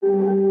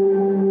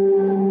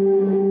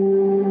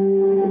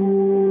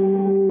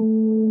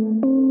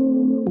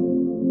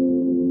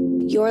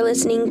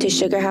listening to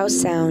Sugar House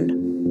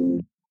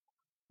Sound.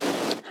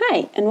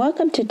 Hi, and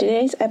welcome to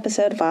today's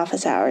episode of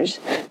Office Hours.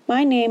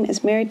 My name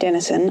is Mary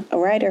Denison, a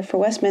writer for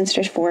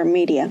Westminster's Forum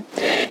Media.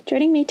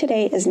 Joining me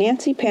today is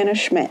Nancy Panos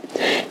Schmitt.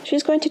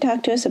 She's going to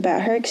talk to us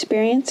about her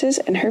experiences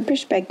and her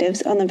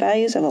perspectives on the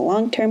values of a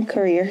long-term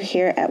career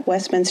here at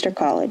Westminster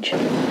College.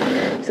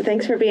 So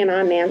thanks for being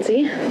on,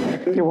 Nancy.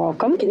 You're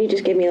welcome. Can you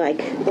just give me a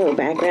little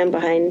background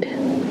behind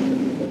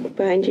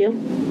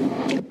you?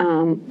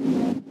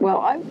 Well,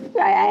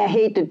 I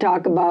hate to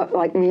talk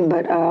about me,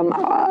 but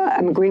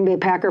I'm a Green Bay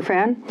Packer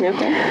fan.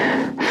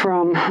 Okay.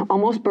 From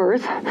almost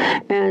birth,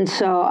 and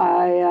so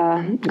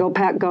I "Go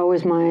Pack Go"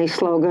 is my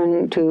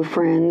slogan to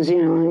friends,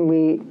 and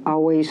we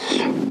always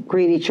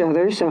greet each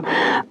other. So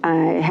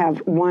I have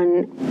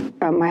one.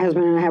 My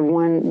husband and I have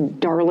one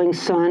darling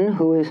son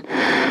who is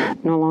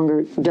no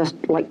longer just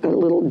like a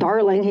little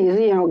darling. He's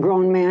a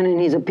grown man, and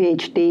he's a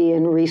PhD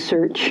in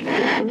research.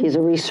 Mm-hmm. He's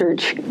a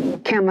research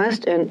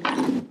chemist, and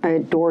I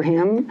adore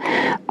him.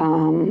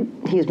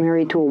 He's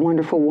married to a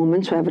wonderful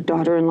woman, so I have a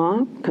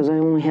daughter-in-law because I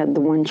only had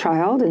the one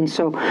child, and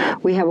so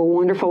we have a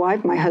wonderful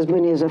life. My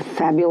husband is a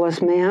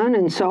fabulous man,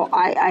 and so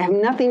I have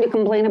nothing to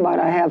complain about.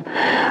 I have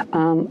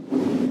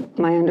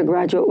my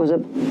undergraduate was a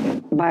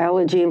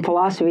biology and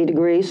philosophy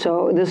degree,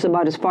 so this is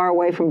about as far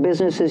away from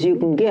business as you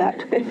can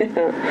get.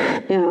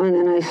 And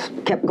then I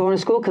kept going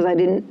to school because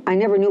I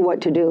never knew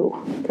what to do.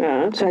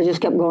 So I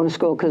just kept going to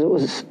school because it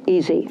was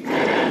easy.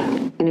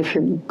 And if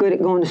you're good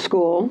at going to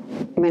school,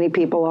 many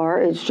people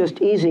are, it's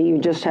just easy. You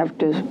just have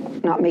to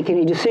not make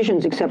any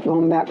decisions except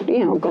going back,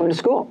 going to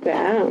school.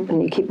 Yeah.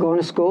 And you keep going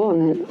to school,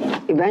 and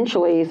then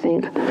eventually you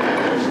think,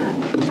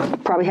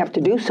 probably have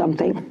to do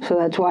something. So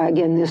that's why,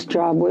 again, this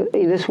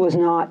was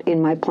not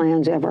in my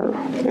plans ever.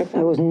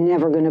 I was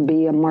never going to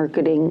be a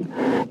marketing,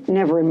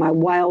 never in my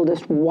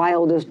wildest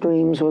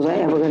dreams was I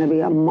ever going to be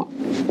a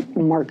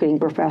marketing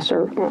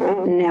professor.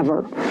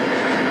 Never.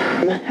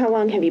 How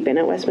long have you been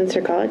at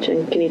Westminster College,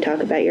 and can you talk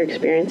about your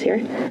experience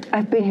here?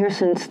 I've been here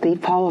since the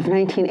fall of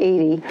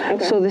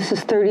 1980, so this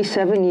is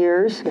 37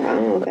 years,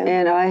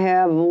 and I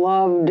have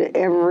loved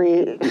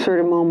every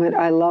sort of moment.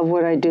 I love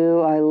what I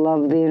do. I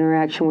love the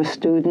interaction with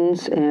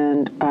students,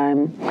 and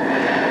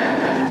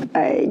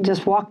I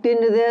just walked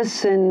into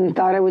this and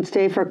thought I would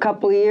stay for a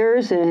couple of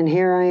years, and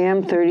here I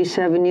am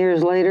 37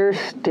 years later,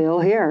 still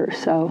here.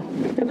 So.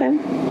 Okay.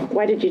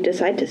 Why did you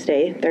decide to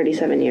stay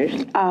 37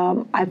 years?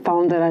 I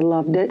found that I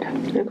loved it.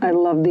 Okay. I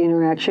loved the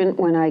interaction.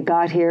 When I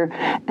got here,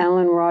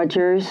 Alan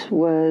Rogers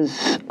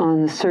was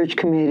on the search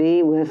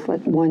committee with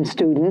one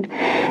student,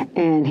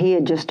 and he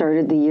had just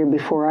started the year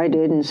before I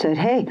did and said,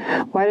 hey,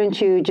 why don't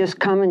you just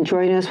come and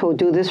join us? We'll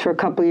do this for a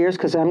couple of years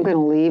because I'm going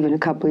to leave in a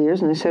couple of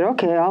years. And I said,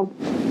 okay,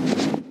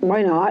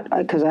 why not?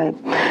 Because I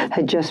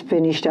had just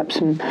finished up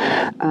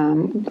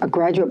a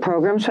graduate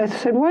program, so I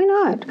said, why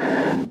not?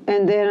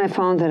 And then I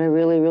found that I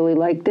really, really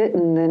liked it.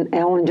 And then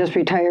Alan just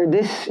retired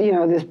this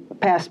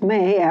past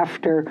May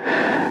after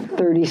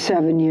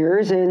 37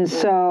 years, and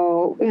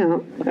so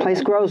the place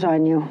grows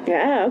on you.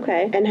 Yeah.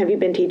 Okay. And have you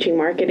been teaching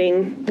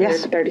marketing for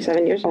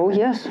 37 years? Oh,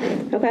 yes.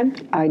 Okay.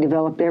 I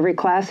developed every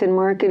class in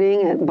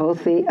marketing at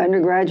both the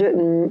undergraduate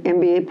and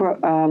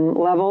MBA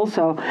level.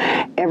 So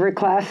every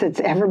class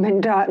that's ever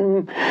been taught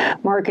in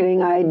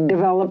marketing, I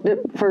developed it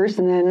first,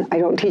 and then I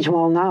don't teach them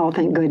all now,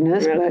 thank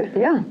goodness. Okay.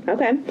 But yeah.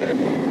 Okay.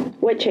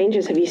 What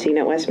changes have you seen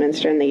at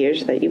Westminster in the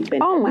years that you've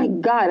been? Oh my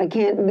God,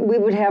 we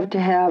would have to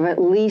have at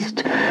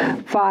least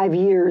 5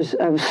 years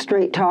of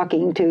straight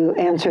talking to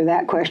answer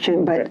that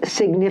question, but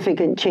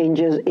significant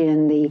changes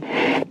in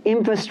the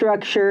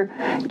infrastructure,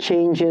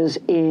 changes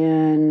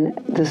in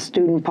the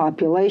student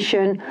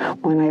population.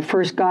 When I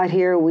first got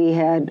here, we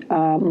had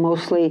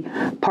mostly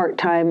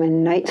part-time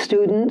and night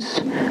students,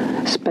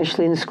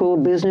 especially in the School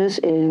of Business,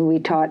 and we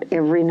taught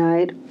every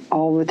night,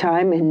 all the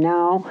time. And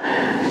now,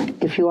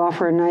 if you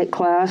offer a night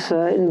class,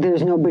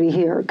 there's nobody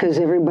here because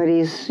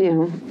everybody's,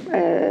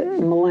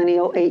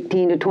 millennial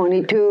 18 to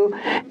 22,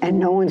 and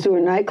no one's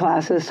doing night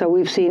classes. So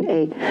we've seen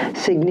a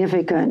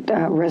significant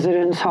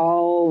residence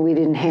hall. We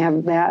didn't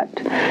have that.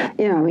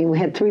 We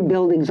had 3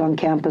 buildings on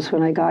campus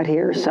when I got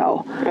here.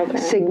 So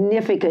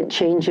significant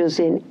changes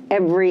in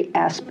every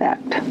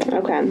aspect.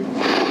 Okay.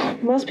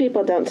 Most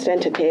people don't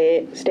tend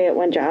to stay at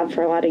one job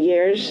for a lot of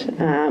years.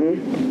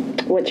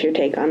 What's your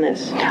take on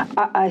this?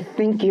 I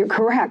think you're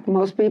correct.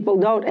 Most people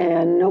don't,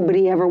 and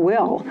nobody ever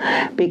will,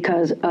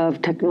 because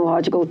of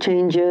technological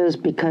changes,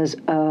 because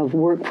of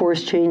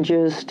workforce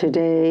changes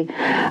today.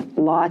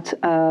 Lots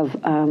of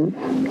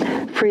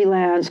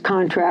freelance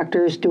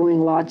contractors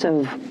doing lots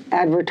of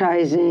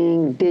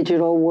advertising,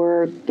 digital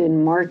work,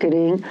 and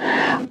marketing.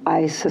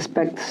 I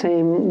suspect the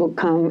same will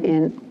come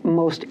in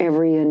most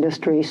every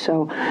industry.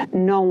 So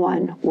no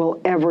one will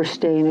ever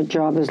stay in a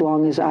job as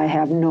long as I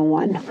have. No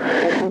one.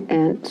 Okay.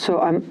 And so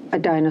I'm a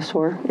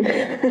dinosaur.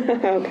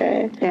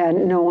 Okay.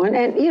 And no one,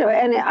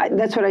 and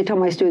that's what I tell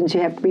my students.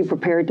 You have to be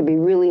prepared to be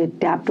really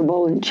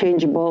adaptable and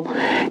changeable.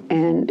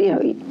 And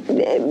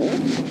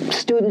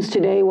students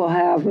today will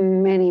have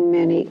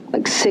many,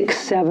 like 6,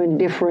 7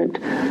 different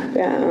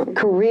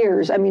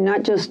careers. I mean,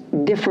 not just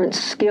different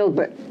skills,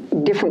 but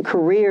different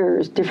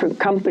careers, different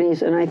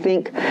companies, and I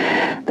think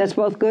that's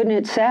both good and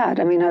it's sad.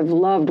 I mean, I've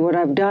loved what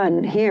I've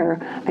done here.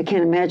 I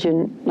can't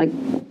imagine like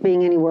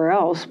being anywhere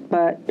else,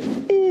 but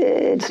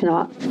it's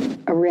not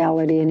a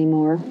reality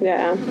anymore.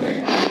 Yeah.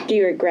 Do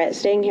you regret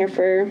staying here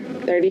for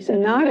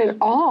 37 Not years? at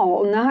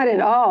all. Not at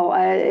all.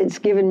 It's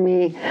given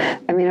me,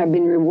 I mean, I've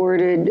been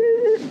rewarded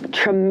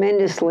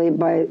tremendously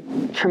by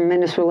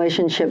tremendous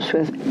relationships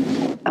with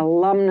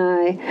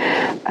alumni.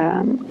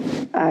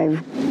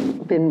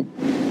 I've been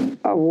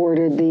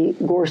awarded the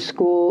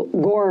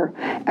Gore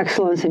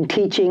Excellence in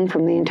Teaching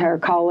from the entire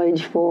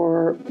college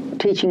for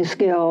teaching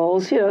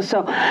skills,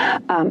 so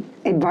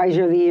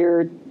Advisor of the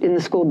Year in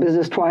the School of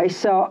Business twice.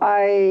 So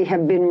I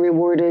have been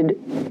rewarded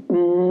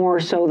more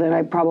so than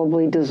I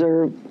probably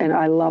deserve, and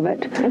I love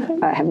it. Okay.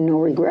 I have no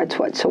regrets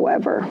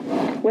whatsoever.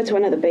 What's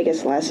one of the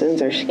biggest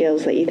lessons or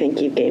skills that you think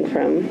you've gained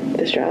from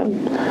this job?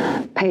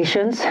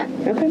 Patience.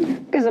 Okay.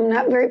 Because I'm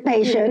not very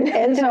patient,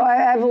 and so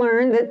I've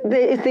learned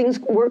that things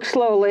work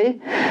slowly,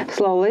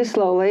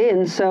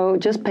 and so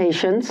just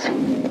patience.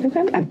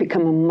 Okay. I've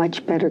become a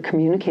much better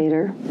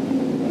communicator.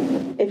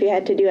 If you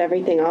had to do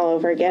everything all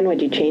over again, would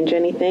you change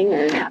anything?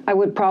 Or? I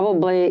would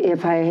probably,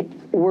 if I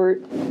were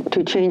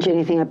to change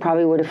anything, I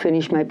probably would have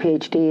finished my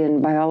PhD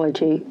in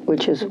biology,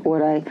 which is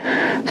what I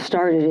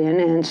started in.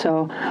 And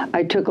so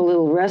I took a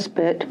little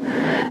respite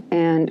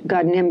and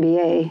got an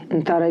MBA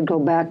and thought I'd go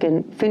back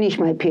and finish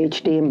my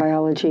PhD in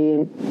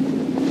biology.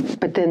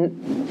 But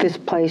then this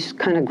place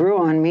kind of grew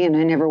on me, and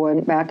I never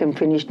went back and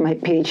finished my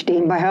PhD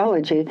in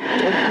biology.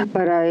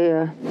 But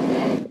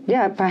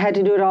if I had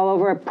to do it all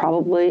over,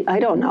 I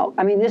don't know.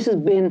 I mean, this has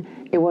been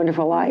a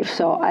wonderful life,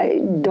 so I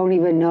don't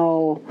even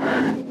know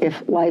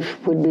if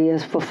life would be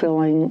as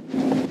fulfilling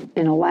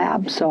in a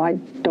lab, so I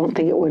don't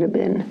think it would have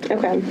been.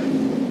 Okay.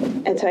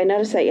 And so I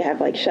noticed that you have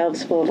like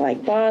shelves full of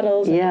like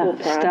bottles and cool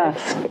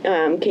products. Stuff.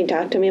 Can you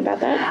talk to me about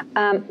that?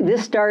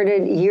 This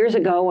started years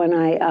ago when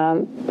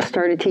I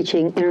started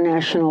teaching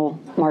international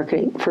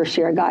marketing, first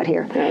year I got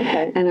here.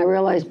 Okay. And I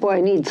realized, boy,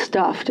 I need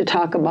stuff to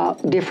talk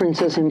about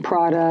differences in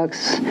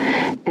products.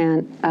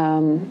 And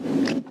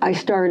I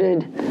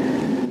started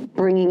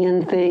bringing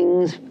in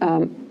things.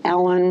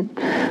 Alan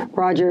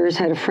Rogers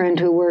had a friend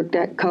who worked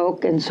at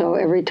Coke, and so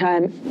every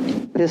time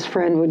this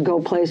friend would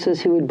go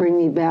places, he would bring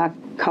me back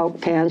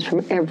Coke cans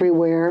from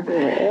everywhere.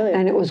 Really?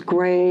 And it was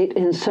great.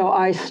 And so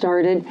I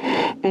started,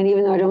 and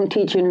even though I don't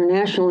teach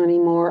international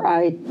anymore,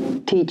 I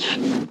teach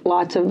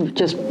lots of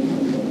just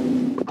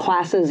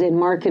classes in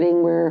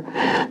marketing where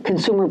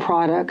consumer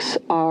products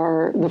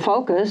are the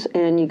focus,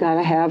 and you got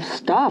to have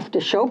stuff to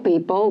show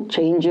people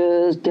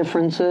changes,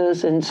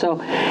 differences. And so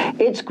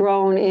it's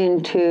grown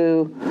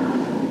into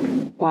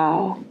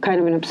kind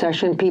of an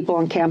obsession. People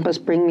on campus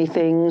bring me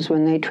things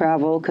when they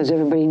travel because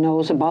everybody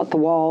knows about the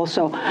wall.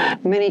 So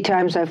many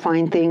times I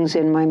find things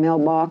in my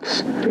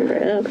mailbox.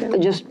 Okay.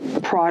 Just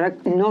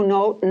product, no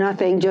note,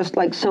 nothing, just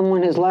like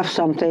someone has left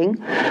something,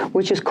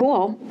 which is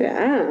cool.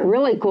 Yeah.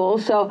 Really cool.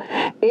 So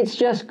it's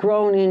just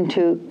grown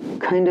into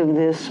kind of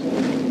this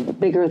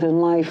bigger than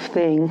life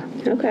thing.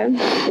 Okay.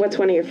 What's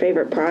one of your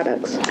favorite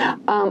products?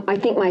 I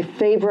think my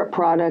favorite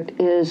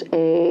product is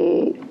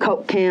a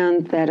Coke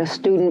can that a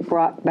student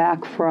brought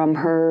back from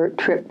her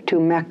trip to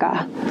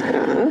Mecca.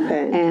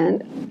 Okay.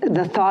 And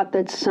the thought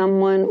that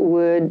someone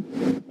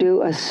would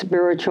do a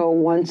spiritual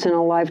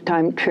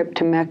once-in-a-lifetime trip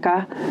to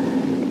Mecca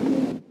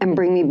and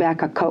bring me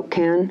back a Coke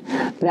can,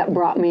 that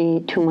brought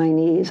me to my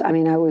knees. I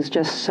mean, I was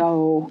just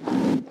so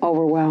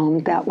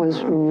overwhelmed. That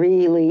was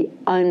really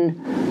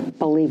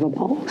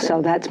unbelievable.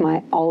 So that's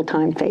my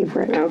all-time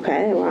favorite.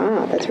 Okay,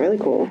 wow, that's really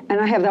cool.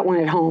 And I have that one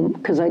at home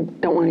because I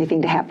don't want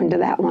anything to happen to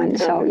that one.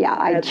 So yeah,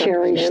 I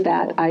cherish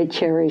that. I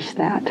cherish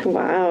that.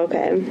 Wow,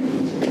 okay.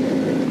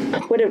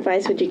 What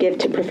advice would you give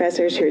to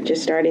professors who are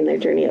just starting their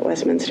journey at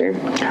Westminster?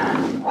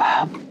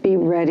 Be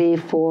ready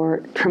for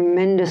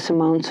tremendous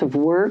amounts of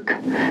work,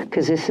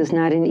 because this is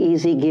not an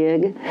easy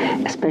gig,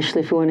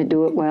 especially if you want to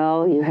do it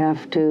well. You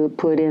have to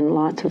put in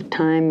lots of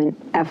time and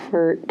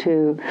effort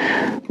to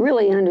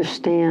really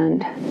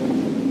understand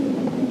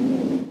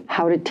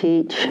how to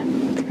teach,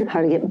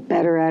 how to get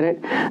better at it.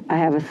 I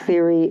have a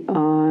theory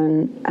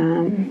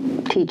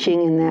on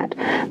teaching in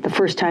that the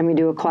first time you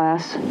do a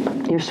class,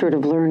 you're sort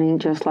of learning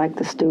just like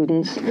the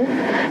students.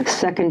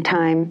 Second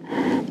time,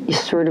 you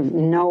sort of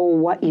know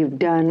what you've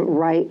done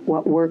right,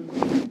 what worked,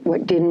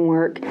 what didn't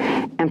work.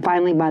 And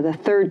finally, by the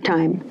third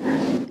time,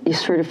 you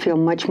sort of feel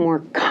much more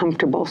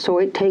comfortable. So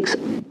it takes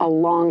a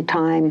long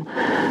time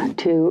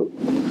to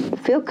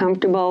feel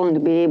comfortable and to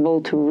be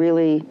able to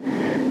really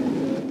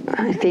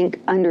I think,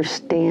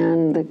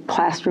 understand the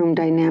classroom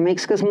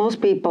dynamics, because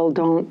most people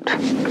don't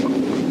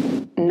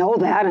know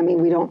that. I mean,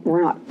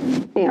 we're not,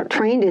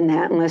 trained in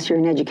that unless you're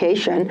in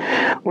education.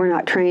 We're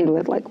not trained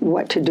with like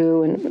what to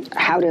do and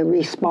how to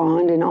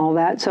respond and all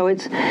that. So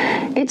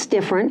it's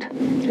different.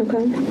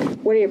 Okay.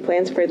 What are your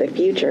plans for the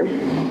future?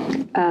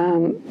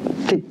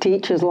 To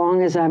teach as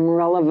long as I'm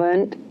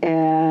relevant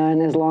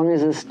and as long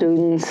as the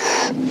students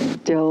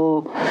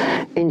still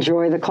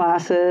enjoy the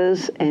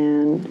classes.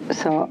 And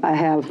so I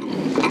have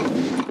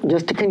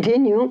just to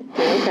continue.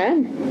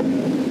 Okay.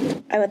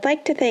 I would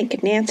like to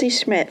thank Nancy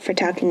Schmitt for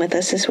talking with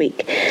us this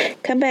week.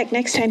 Come back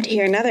next time to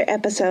hear another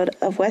episode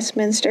of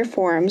Westminster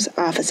Forum's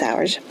Office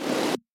Hours.